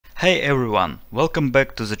Hey everyone, welcome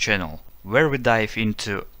back to the channel, where we dive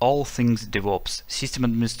into all things DevOps, system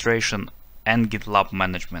administration and GitLab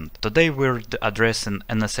management. Today we're addressing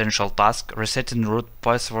an essential task, resetting root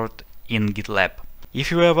password in GitLab.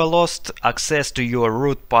 If you ever lost access to your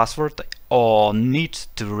root password or need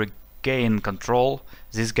to regain control,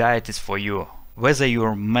 this guide is for you. Whether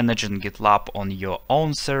you're managing GitLab on your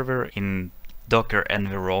own server in Docker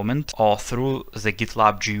environment or through the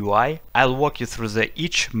GitLab GUI, I'll walk you through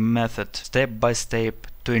each method step by step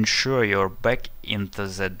to ensure you're back into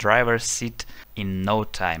the driver's seat in no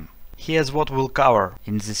time. Here's what we'll cover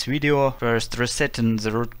in this video. First, resetting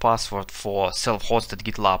the root password for self-hosted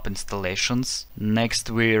GitLab installations. Next,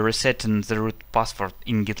 we're resetting the root password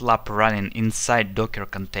in GitLab running inside Docker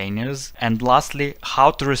containers. And lastly,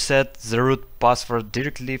 how to reset the root password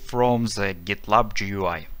directly from the GitLab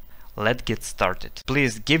GUI. Let's get started.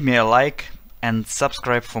 Please give me a like and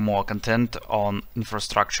subscribe for more content on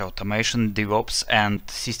infrastructure automation, DevOps and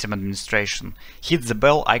system administration. Hit the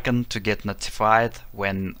bell icon to get notified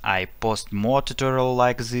when I post more tutorials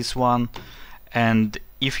like this one. And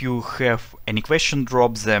if you have any question,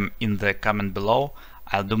 drop them in the comment below.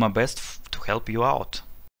 I'll do my best to help you out.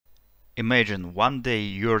 Imagine one day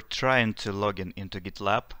you're trying to log into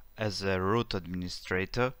GitLab as a root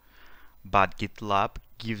administrator, but GitLab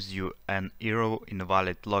gives you an error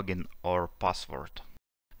invalid login or password.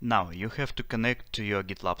 Now you have to connect to your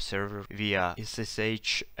GitLab server via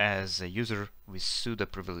SSH as a user with sudo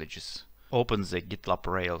privileges. Open the GitLab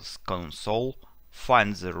Rails console,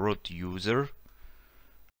 find the root user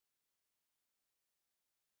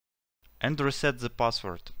and reset the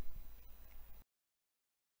password.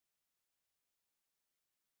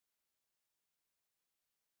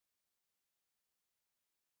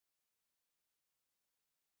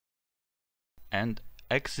 And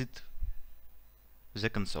exit the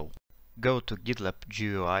console. Go to GitLab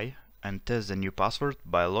GUI and test the new password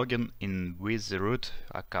by logging in with the root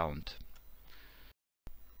account.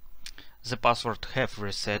 The password have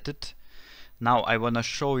resetted. Now I wanna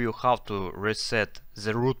show you how to reset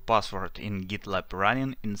the root password in GitLab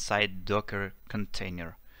running inside Docker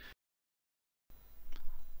container.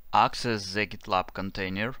 Access the GitLab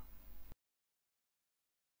container.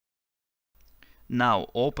 Now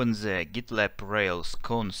open the GitLab Rails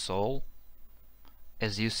console.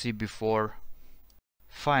 As you see before,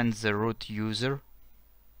 find the root user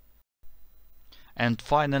and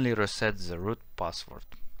finally reset the root password.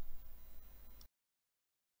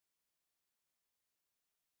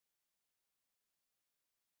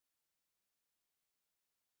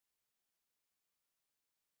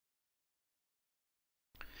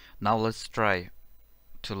 Now let's try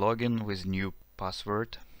to log in with new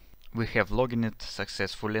password. We have logged in it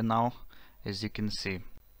successfully now, as you can see.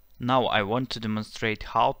 Now I want to demonstrate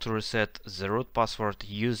how to reset the root password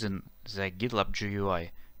using the GitLab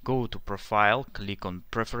GUI. Go to Profile, click on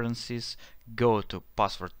Preferences, go to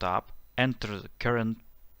Password tab, enter the current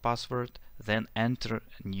password, then enter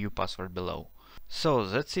a new password below. So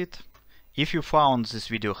that's it. If you found this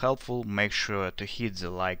video helpful, make sure to hit the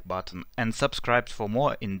like button and subscribe for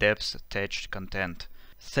more in-depth attached content.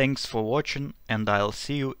 Thanks for watching and I'll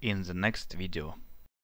see you in the next video.